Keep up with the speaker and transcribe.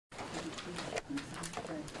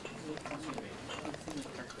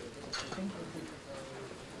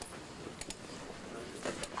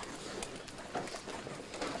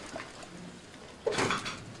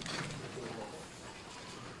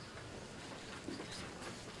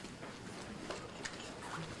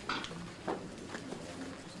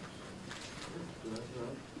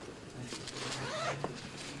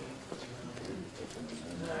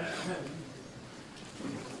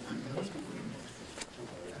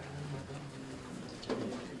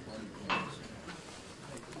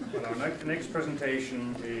The next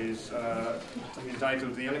presentation is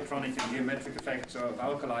entitled The Electronic and Geometric Effects of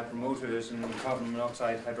Alkali Promoters in Carbon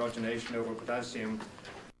Monoxide Hydrogenation over Potassium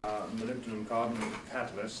Molybdenum Carbon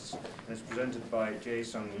Catalysts. And it's presented by Jue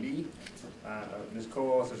Sung Lee. And his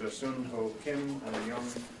co-authors are Sun Ho Kim and Young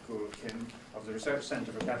Kul Kim of the Research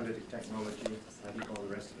Center for Catalytic Technology. I think all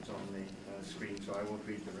the rest of it's on the screen, so I won't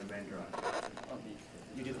read the remainder of it. Okay,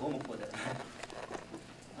 you did homework for that.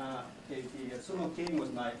 Sun Ho Kim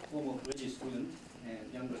was my former graduate student,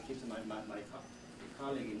 and Younger Kim is my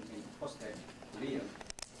colleague in post-tech Korea.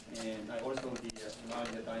 And I also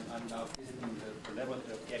learned that I'm now visiting the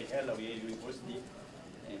laboratory of Gary Heller of Yale University,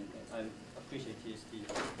 and I appreciate his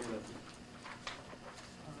quality.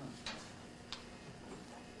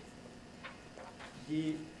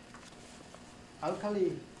 The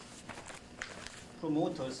alkali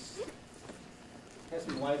promoters has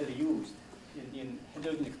been widely used in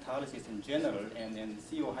hydrogenic catalysis in general and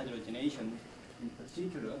CO hydrogenation in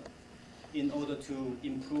particular in order to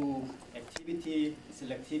improve activity,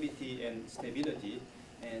 selectivity, and stability.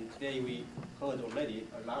 And today we heard already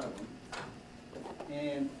a lot of them.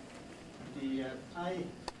 And I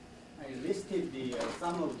listed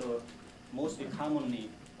some of the most commonly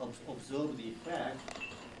observed effects.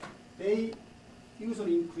 They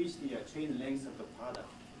usually increase the chain length of the product,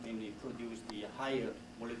 namely produce the higher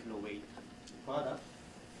molecular weight product,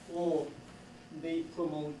 or they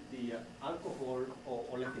promote the alcohol or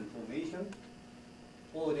olefin formation,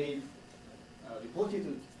 or they reported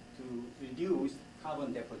to reduce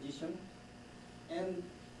carbon deposition, and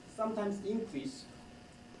sometimes increase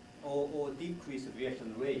or decrease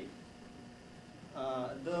reaction rate.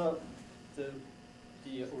 The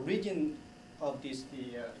origin of this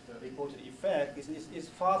the reported effect is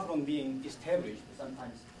far from being established,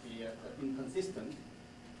 sometimes inconsistent.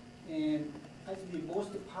 And I think the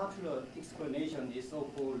most popular explanation is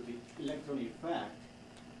so-called the electron effect,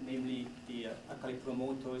 namely the alkali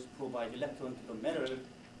promoters provide electron to the metal,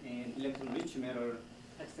 and electron-rich metal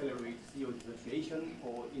accelerate CO dissociation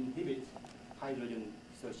or inhibit hydrogen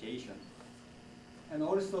dissociation. And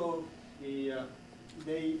also they are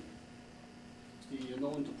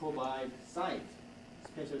known to provide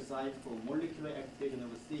special site for molecular activation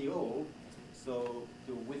of CO. So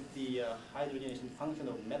with the hydrogenation function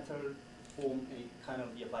of metal, form a kind of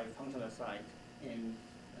bifunctional site, and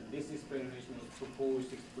this explanation is supposed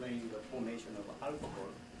to explain the formation of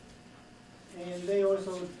alcohol. And they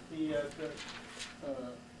also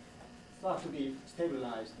start to be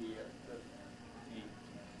stabilized the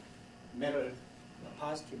metal,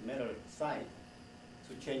 positive metal site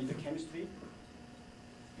to change the chemistry.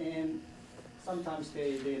 And sometimes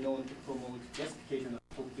they're known to promote gasification of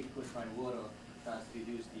crystalline water that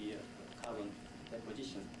reduce the carbon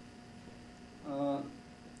deposition.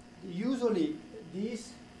 Usually,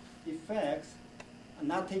 these effects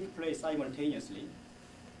not take place simultaneously,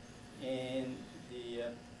 and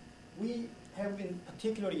we have been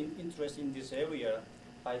particularly interested in this area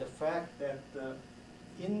by the fact that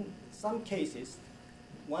in some cases,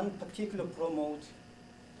 one particular promoters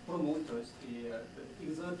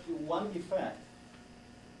exert one effect,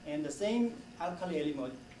 and the same alkali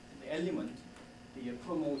element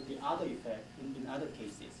promote the other effect in other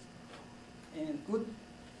cases. And good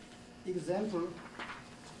example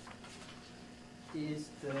is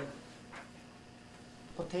the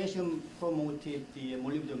potassium promoted the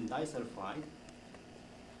molybdenum disulfide,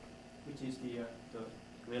 which is the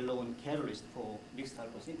well-known catalyst for mixed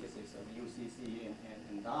alcohol synthesis of UCC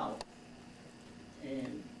and Dow.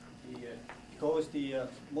 And because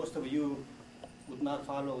most of you would not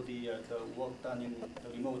follow the work done in the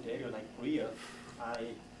remote area like Korea,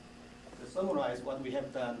 I summarize what we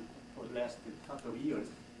have done for the last couple of years.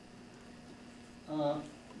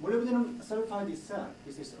 Molybdenum sulfide itself,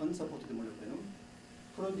 this is unsupported molybdenum,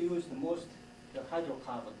 produces most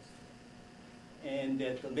hydrocarbons. And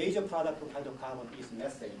the major product of hydrocarbon is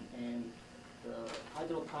methane. And the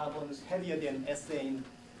hydrocarbons heavier than ethane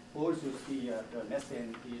versus the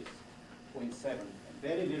methane is 0.7,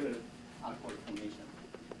 very little alcohol formation.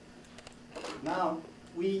 Now,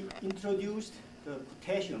 we introduced the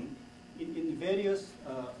potassium in various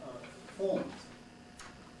forms.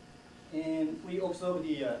 And we observed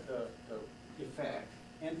the effect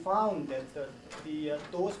and found that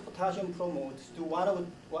those potassium promotes do one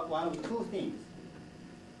of two things.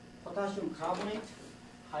 Potassium carbonate,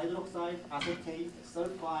 hydroxide, acetate,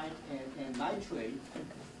 sulfide, and nitrate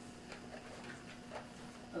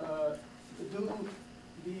do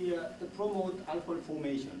the promote alcohol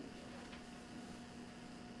formation,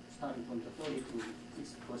 starting from the 30 to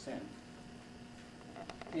 6%.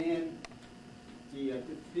 And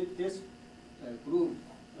this group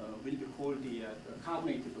will be called the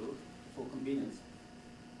carbonated group for convenience.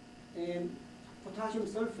 And potassium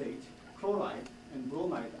sulfate, chloride, and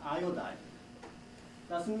bromide, iodide,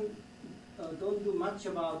 don't do much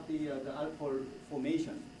about the alcohol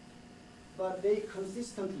formation, but they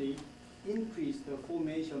consistently increase the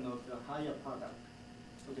formation of the higher product,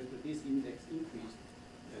 so that this index increased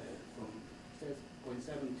from 0.7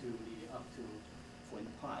 to up to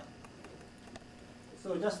 0.5.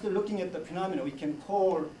 So just looking at the phenomena, we can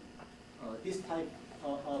call this type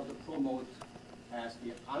of the promote as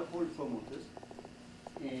the alcohol promoters,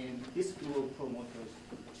 and this group of promoters,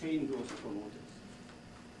 chain growth promoters.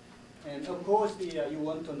 And of course, you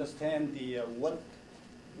want to understand what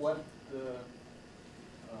the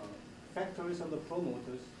factors of the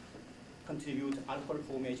promoters contribute to alcohol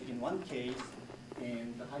formation in one case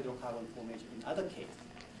and the hydrocarbon formation in other case.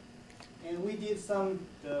 And we did some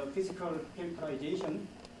physical characterization,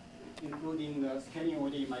 including the scanning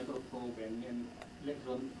OJ microprobe and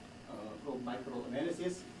electron probe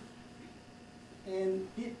microanalysis. And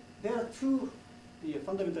there are two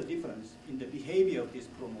fundamental differences in the behavior of these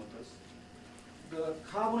promoters. The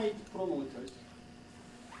carbonate promoters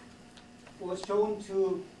were shown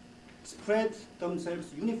to spread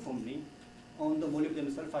themselves uniformly on the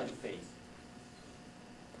molybdenum sulfide phase.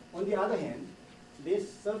 On the other hand, these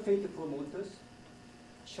sulfate promoters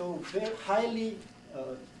show very highly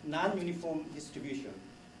non-uniform distribution,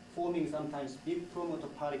 forming sometimes big promoter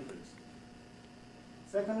particles.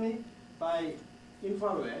 Secondly, by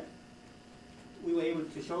infrared, we were able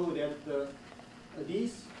to show that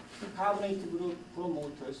these carbonate group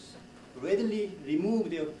promoters readily remove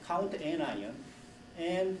their counter anion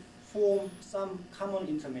and form some common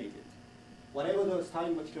intermediate. Whatever the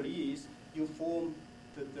starting material is, you form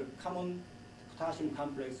the common potassium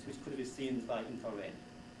complex, which could be seen by infrared.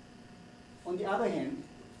 On the other hand,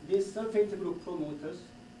 these sulfate group promoters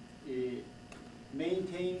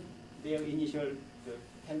maintain their initial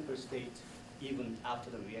chemical state even after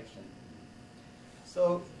the reaction.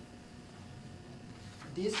 So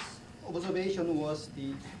this observation was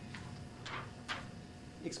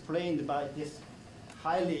explained by this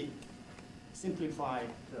highly simplified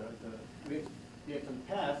reaction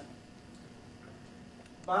path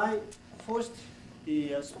by first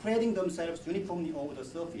spreading themselves uniformly over the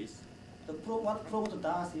surface. What promoter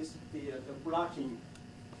does is the blocking,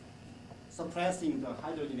 suppressing the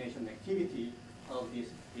hydrogenation activity of the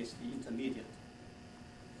intermediate.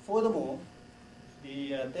 Furthermore,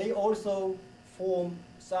 they also form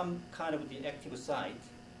some kind of the active site,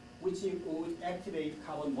 which would activate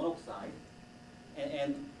carbon monoxide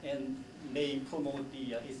and may promote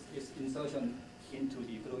its insertion into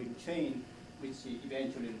the growing chain, which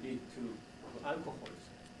eventually lead to alcohols.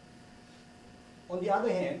 On the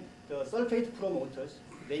other hand, the sulfate promoters,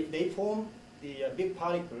 they form the big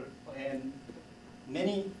particle, and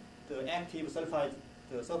many the active sulfide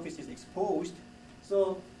surfaces exposed,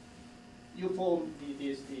 so you form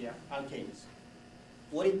the alkanes.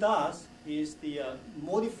 What it does is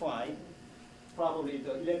modify probably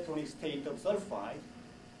the electronic state of sulfide,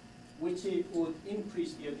 which would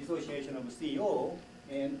increase the dissociation of CO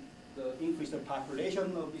and increase the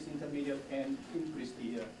population of this intermediate and increase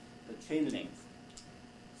the chain length.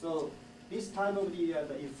 So this type of the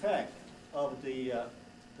effect of the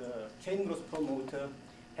chain growth promoter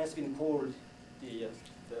has been called the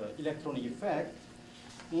electronic effect.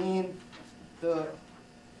 In the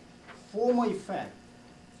former effect,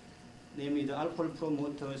 namely the alcohol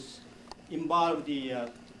promoters involve the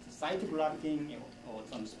site blocking or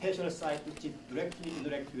some special site which is directly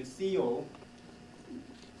interact with CO,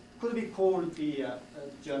 could be called the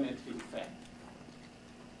geometric effect.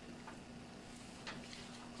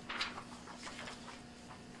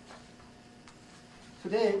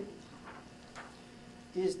 Today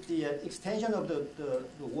is the extension of the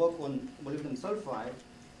work on molybdenum sulfide.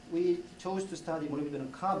 We chose to study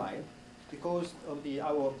molybdenum carbide because of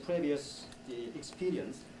our previous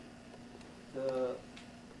experience.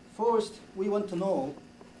 First, we want to know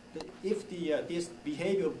if this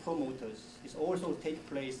behavior of promoters is also take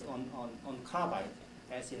place on carbide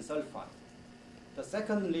as in sulfide.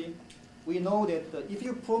 Secondly, we know that if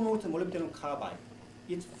you promote molybdenum carbide,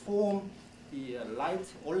 it forms the light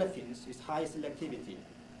olefins with high selectivity.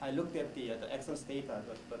 I looked at the Exxon's data,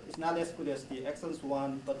 but it's not as good as the Exxon's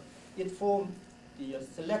one, but it formed the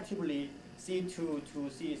selectively C2 to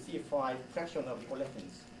C5 fraction of the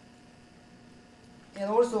olefins. And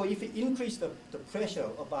also, if you increase the pressure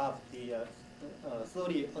above the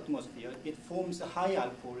 30 atmosphere, it forms high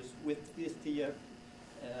alcohols with the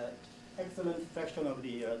excellent fraction of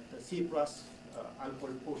the C plus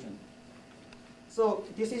alcohol portion. So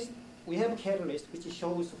this is we have a catalyst which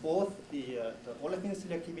shows both the olefin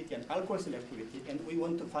selectivity and alcohol selectivity, and we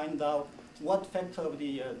want to find out what factor of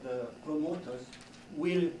the promoters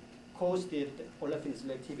will cause the olefin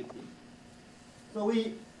selectivity. So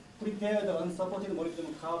we prepared the unsupported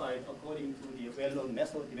molybdenum carbide according to the well-known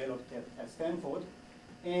method developed at Stanford,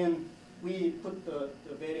 and we put the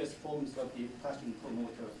various forms of the potassium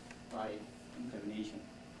promoter by impregnation.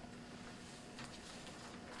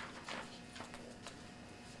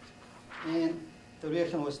 And the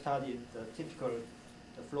reaction was studied, the typical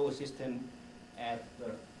flow system at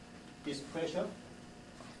this pressure.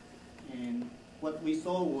 And what we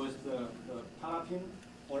saw was the paraffin,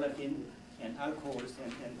 olefin, and alcohols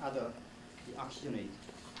and other the oxygenate.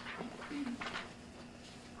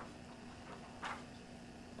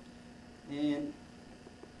 And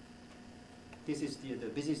this is the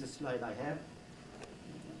business slide I have.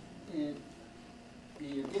 And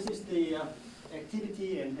this is the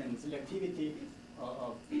activity and selectivity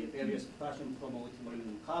of the various potassium promoted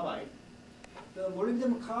molybdenum carbide. The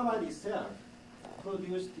molybdenum carbide itself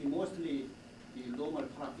produced mostly the normal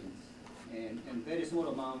paraffins and very small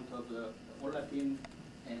amount of the olefin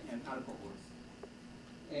and alcohols.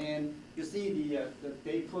 And you see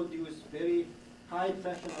they produce very high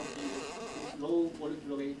pressure of the low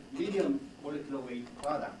molecular weight, medium molecular weight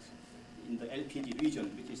product in the LPG region,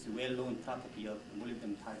 which is the well-known property of the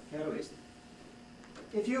molybdenum type catalyst.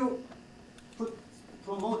 If you put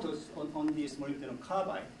promoters on this molybdenum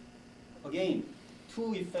carbide, again,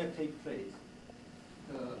 two effects take place.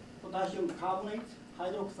 The potassium carbonate,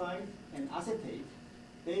 hydroxide, and acetate,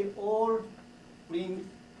 they all bring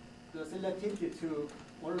the selectivity to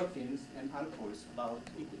olefins and alcohols about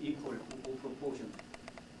equal proportion.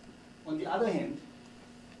 On the other hand,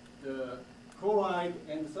 the chloride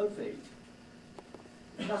and sulfate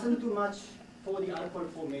doesn't do much for the alcohol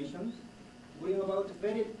formation, bring about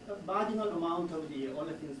very marginal amount of the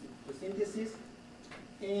olefin synthesis,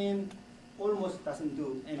 and almost doesn't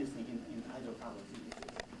do anything in hydrocarbon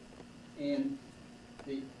synthesis. And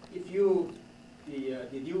if you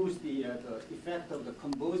reduce the effect of the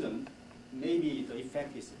conversion, maybe the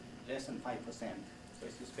effect is less than 5%. So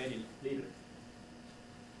it's very little.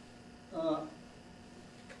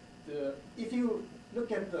 If you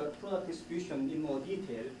look at the product distribution in more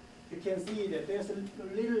detail, you can see that there's a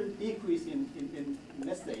little decrease in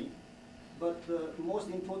methane, but the most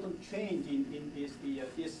important change is the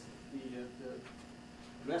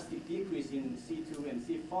drastic decrease in C2 and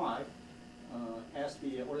C5 as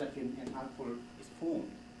the olefin and alcohol is formed.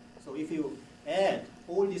 So if you add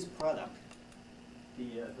all this product,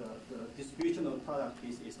 the distribution of product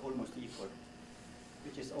is almost equal,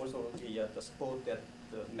 which is also the support that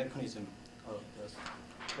the mechanism of the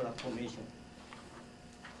product formation.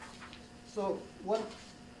 So what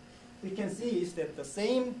we can see is that the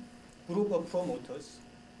same group of promoters,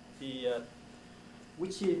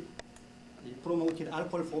 which promoted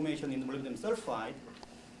alcohol formation in molybdenum sulfide,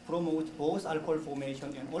 promote both alcohol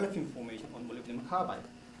formation and olefin formation on molybdenum carbide.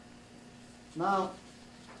 Now,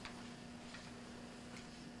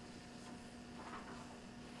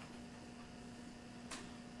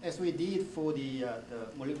 as we did for the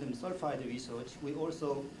molybdenum sulfide research, we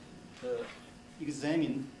also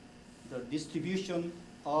examined the distribution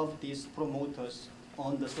of these promoters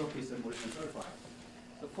on the surface of molybdenum sulfide.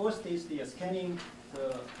 The first is the scanning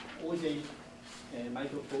the OJ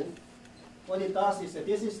microscope. What it does is that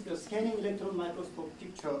this is the scanning electron microscope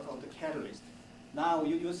picture of the catalyst. Now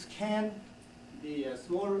you scan the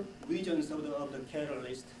small regions of the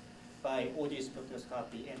catalyst by OJ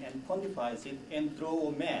spectroscopy and quantifies it and draw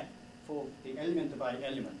a map for the element by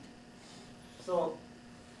element. So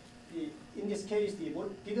in this case, the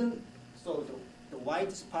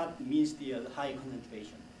white spot means the high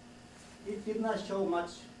concentration. It did not show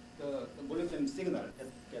much the molybdenum signal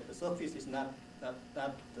that the surface is not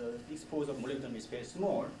the exposure of molybdenum is very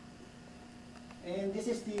small. And this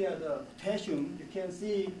is the potassium. You can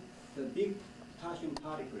see the big potassium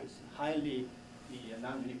particles, highly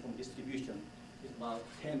non-uniform distribution, is about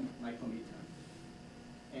 10 micrometer.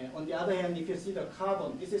 And on the other hand, if you see the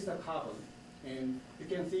carbon, this is the carbon, and you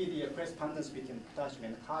can see the correspondence between potassium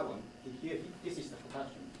and carbon. Here, this is the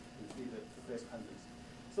potassium. You see the correspondence.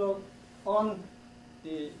 So for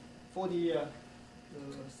the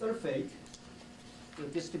sulfate, the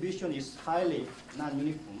distribution is highly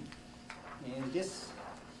non-uniform, and this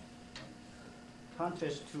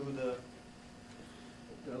contrasts to the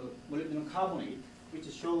molybdenum carbonate, which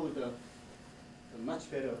shows the much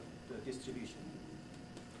better distribution.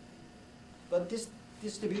 But this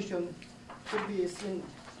distribution could be seen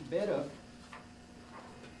better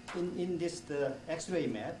in this X-ray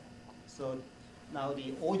map. So Now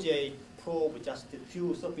the OJ probe just the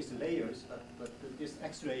two surface layers, but this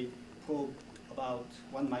X-ray probe about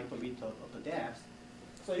 1 micrometer of the depth.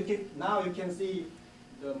 So now you can see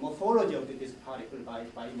the morphology of this particle by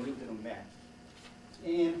molybdenum map.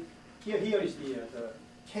 And here is the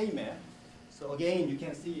K map. So again, you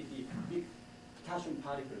can see the big potassium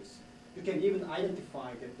particles. You can even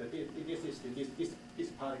identify that this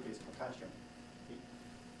particle is potassium. Okay.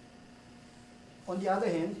 On the other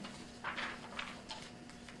hand,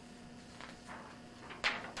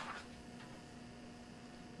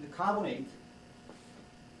 the carbonate,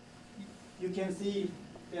 you can see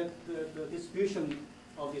that the distribution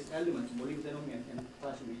of this element, molybdenum and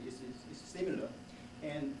potassium, is similar.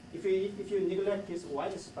 And if you neglect this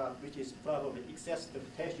white spot, which is probably excess the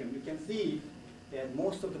potassium, you can see that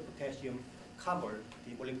most of the potassium cover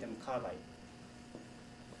the molybdenum carbide.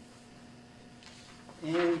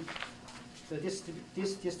 And so this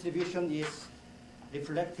distribution is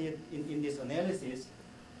reflected in this analysis.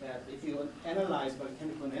 That if you analyze by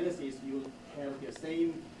chemical analysis, you have the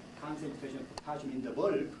same concentration of potassium in the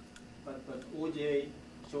bulk, but OJ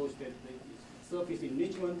shows that the surface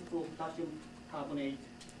enrichment for potassium carbonate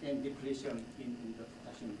and depletion in the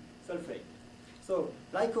potassium sulfate. So,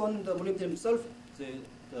 like on the molybdenum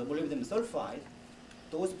sulfide,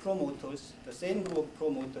 those promoters, the same group of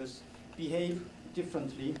promoters, behave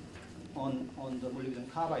differently on the molybdenum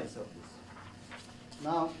carbide surface.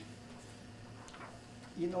 Now,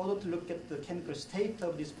 in order to look at the chemical state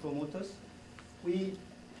of these promoters, we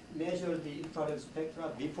measure the infrared spectra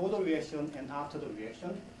before the reaction and after the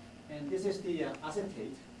reaction. And this is the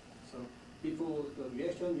acetate. So before the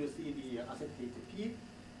reaction, you see the acetate peak.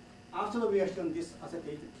 After the reaction, this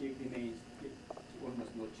acetate peak remains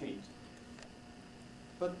almost no change.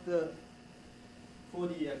 But for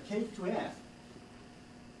the K2F,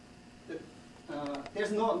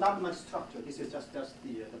 there's not much structure. This is just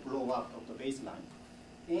the blow up of the baseline.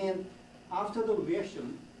 And after the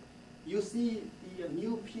reaction, you see the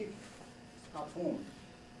new peaks are formed.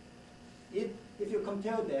 If you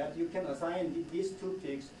compare that, you can assign these two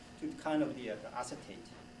peaks to kind of the acetate.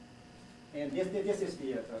 And this is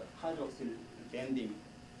the hydroxyl bending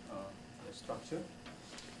structure.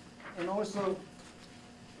 And also,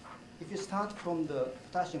 if you start from the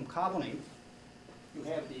potassium carbonate, you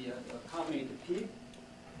have the carbonate peak,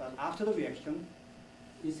 but after the reaction,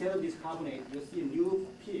 instead of this carbonate, you see new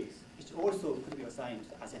peaks, which also could be assigned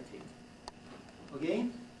to acetate.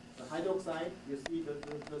 Again, the hydroxide, you see the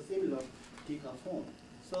similar peak are formed.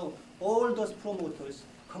 So all those promoters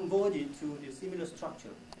converted to the similar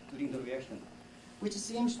structure during the reaction, which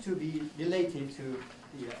seems to be related to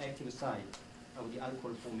the active site of the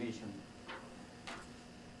alcohol formation.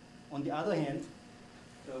 On the other hand,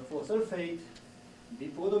 for sulfate,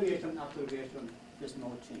 before the reaction, after the reaction, there's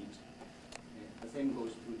no change. The same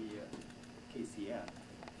goes to the KCl.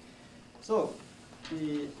 So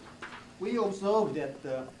we observed that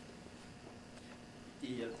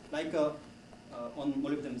like on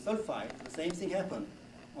molybdenum sulfide, the same thing happened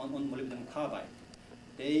on molybdenum carbide.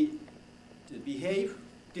 They behave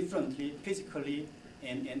differently physically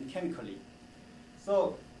and chemically.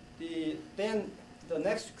 So then the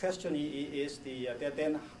next question is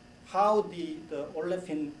then how the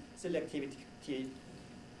olefin selectivity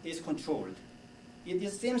is controlled.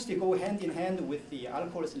 It seems to go hand in hand with the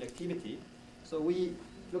alcohol selectivity. So we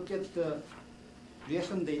look at the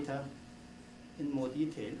reaction data in more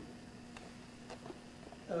detail.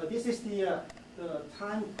 This is the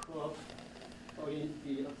time curve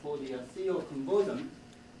for the CO conversion.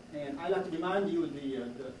 And I'd like to remind you the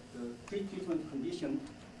pre-treatment condition.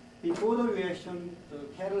 Before the reaction, the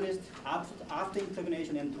catalyst after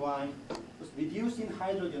impregnation and drying was reducing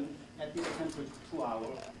hydrogen at this temperature 2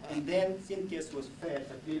 hours, and then syngas was fed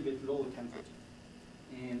at a little bit lower temperature.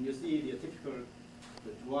 And you see the typical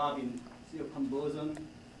drop in CO conversion,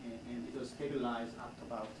 and it was stabilized after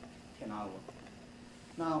about 10 hours.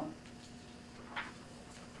 Now,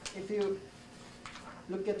 if you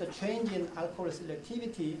look at the change in alcohol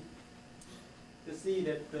selectivity, you see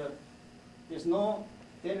that there's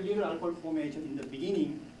very little alcohol formation in the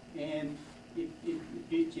beginning, and it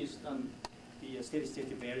reaches the steady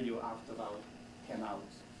state value after about 10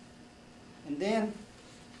 hours. And then,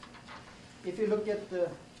 if you look at the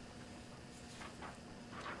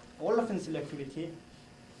olefin selectivity,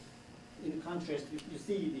 in contrast, you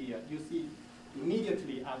see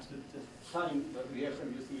immediately after starting the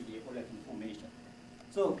reaction, you see the olefin formation.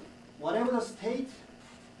 So, whatever the state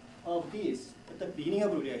of this at the beginning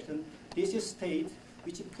of the reaction, this is state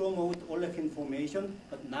which promote olefin formation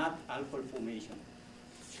but not alcohol formation.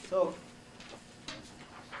 So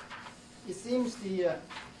it seems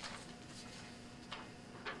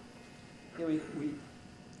here we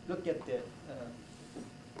look at the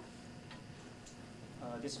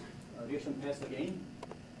this reaction path again.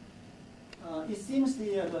 It seems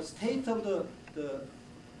the state of the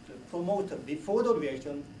promoter before the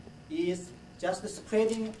reaction is just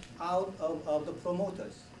spreading out of the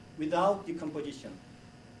promoters without decomposition.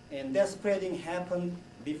 And that spreading happened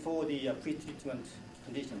before the pretreatment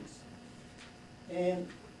conditions. And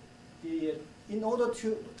in order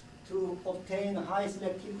to obtain high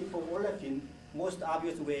selectivity for olefin, most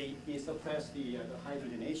obvious way is suppress the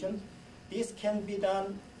hydrogenation. This can be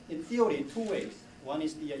done in theory 2 ways. One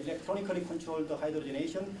is the electronically controlled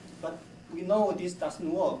hydrogenation, but we know this doesn't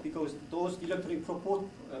work because those electronic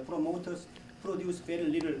promoters produce very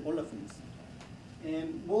little olefins.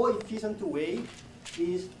 And more efficient way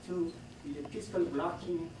is to the physical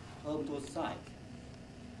blocking of those sites.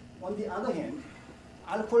 On the other hand,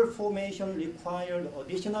 alcohol formation requires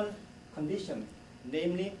additional condition,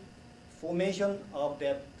 namely formation of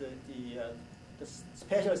the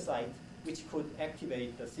special site which could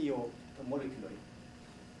activate the CO molecularly.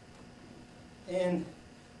 And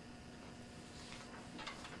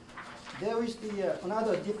there is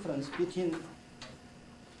another difference between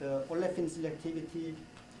the olefin selectivity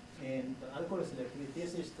and the alcohol selectivity.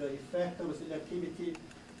 This is the effect of selectivity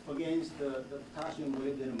against the potassium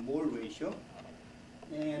molybdenum mole ratio.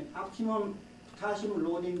 And optimum potassium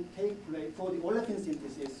loading takes place for the olefin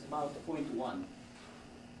synthesis about 0.1.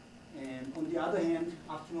 And on the other hand,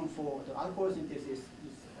 optimum for the alcohol synthesis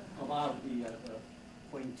is about the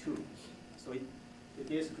 0.2. So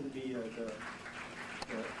this could be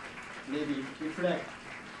maybe reflect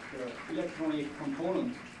the electronic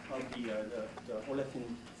component of the olefin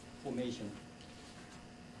formation.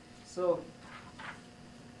 So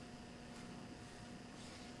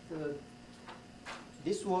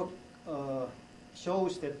this work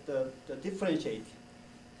shows that the differentiate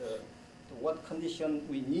what condition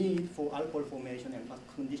we need for alcohol formation and what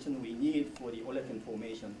condition we need for the olefin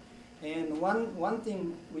formation. And one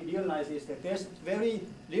thing we realize is that there's very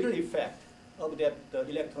little effect of the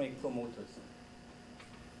electronic promoters.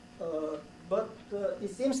 But it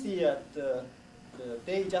seems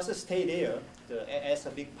they just stay there as a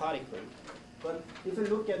big particle. But if you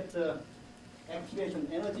look at the activation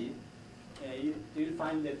energy, you'll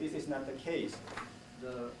find that this is not the case.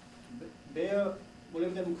 The bare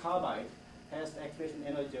molybdenum carbide has activation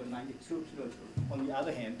energy of 92 kilojoules. On the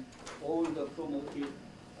other hand, all the promoted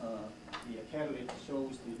the catalyst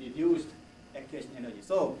shows the reduced activation energy.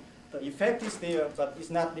 So the effect is there, but it's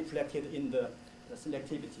not reflected in the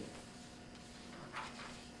selectivity.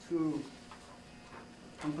 To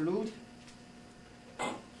conclude,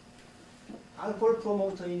 alcohol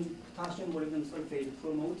promoter in potassium molybdenum sulfate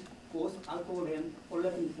promote both alcohol and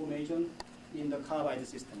olefin formation in the carbide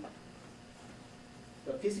system.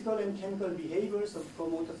 The physical and chemical behaviors of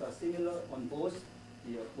promoters are similar on both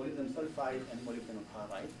the molybdenum sulfide and molybdenum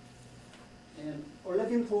carbide. And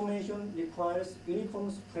olefin formation requires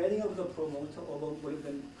uniform spreading of the promoter over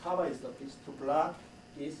molybdenum carbide surface to block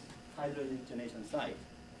this hydrogenation site.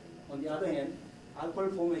 On the other hand, alcohol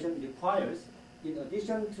formation requires, in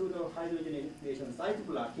addition to the hydrogenation site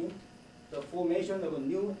blocking, the formation of a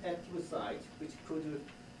new active site which could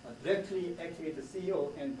directly activate the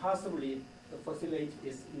CO and possibly facilitate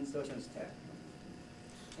its insertion step.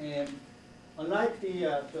 And unlike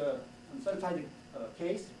the sulfide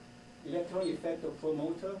case, electron effect of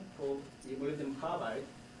promoter for the molybdenum carbide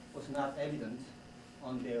was not evident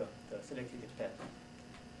on their selectivity pattern.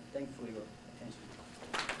 Thank you for your attention.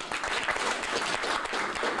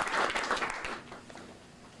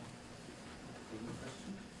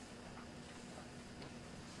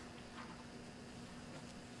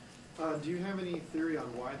 Do you have any theory on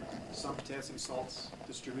why some potassium salts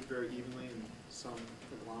distribute very evenly and some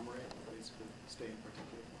conglomerate, basically stay in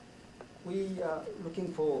particular form? We are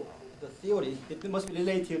looking for the theory. It must be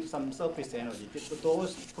related to some surface energy.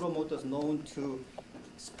 Those promoters known to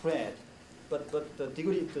spread, but the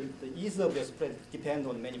degree, the ease of the spread depends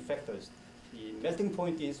on many factors. The melting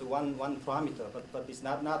point is one parameter, but it's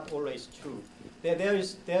not always true. There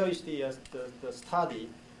is the study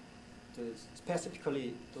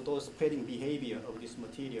specifically to those spreading behavior of this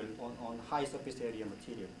material on high surface area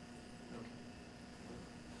material.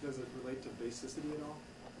 Okay. Does it relate to basicity at all?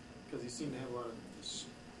 Because you seem to have a lot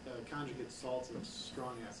of conjugate salts and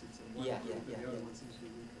strong acids, and one group and the other one seems to be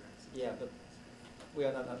weaker acids. Yeah, but we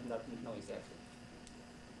are not know exactly.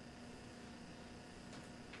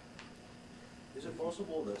 Is it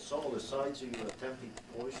possible that some of the sites that you're attempting to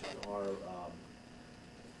poison are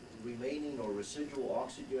remaining or residual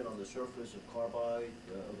oxygen on the surface of carbide,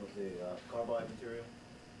 of the carbide material?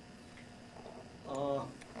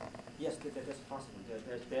 Yes, that's possible.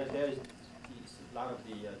 There is a lot of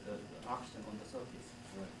the oxygen on the surface.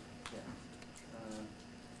 Right. Yeah.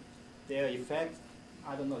 Their effect,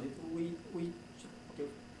 I don't know. Okay,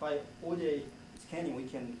 by OJ scanning, we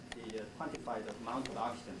can quantify the amount of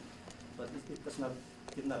oxygen, but it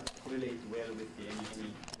did not correlate well with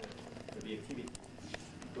any reactivity.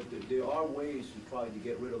 But there are ways to try to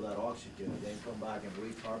get rid of that oxygen and then come back and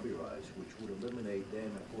recarburize, which would eliminate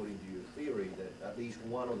then, according to your theory, that at least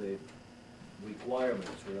one of the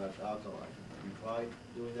requirements for that alkaline. You tried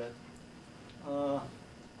doing that?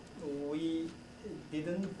 We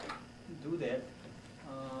didn't do that,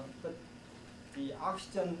 but the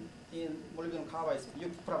oxygen in molybdenum carbide, you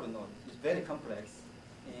probably know, is very complex,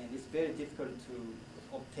 and it's very difficult to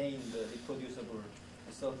obtain the reproducible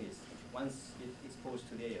surface once it's exposed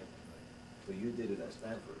to the air. But you did it at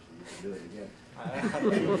Stanford, so you can do it again.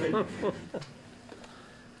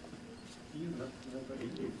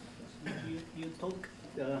 You took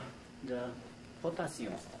the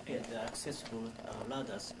potassium and the accessible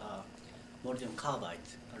rather molybdenum carbide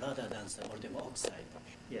rather than the molybdenum oxide.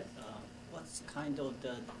 Yes. What kind of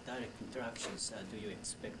the direct interactions do you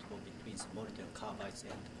expect between the molybdenum carbides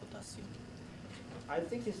and potassium? I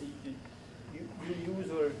think it's, you use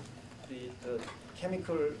the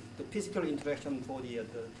chemical, the physical interaction for the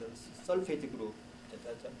sulfate group,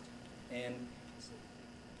 and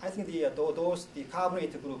I think the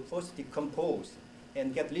carbonate group first decompose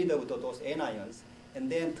and get rid of those anions, and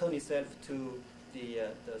then turn itself to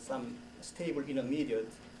some stable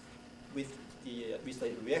intermediate with the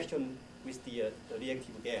reaction with the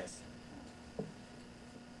reactive gas.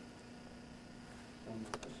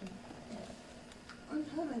 I'm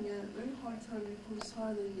having a very hard time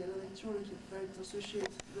reconciling an electronic effect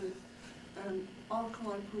associated with an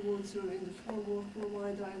alkaline promoter in the form of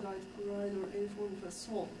bromide, iodide, chloride, or any form of a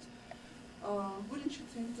salt. Wouldn't you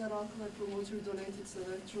think that alkaline promoter donates its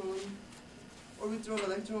electron or withdraw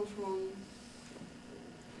electron from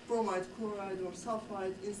bromide, chloride, or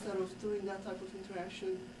sulfide instead of doing that type of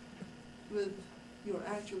interaction with your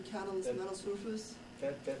actual catalyst metal surface?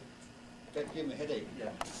 That gave me a headache.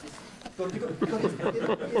 Yeah. Because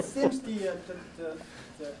it seems the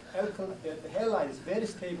halide is very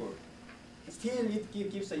stable. Still, it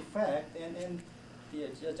gives an effect, and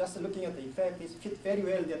just looking at the effect, it fits very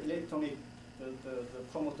well the electronic, the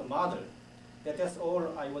promoter model. That's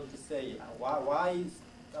all I want to say. Why?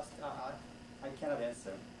 I cannot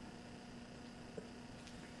answer.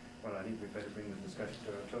 Well, I think we'd better bring the discussion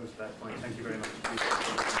to a close at that point. Thank you very much.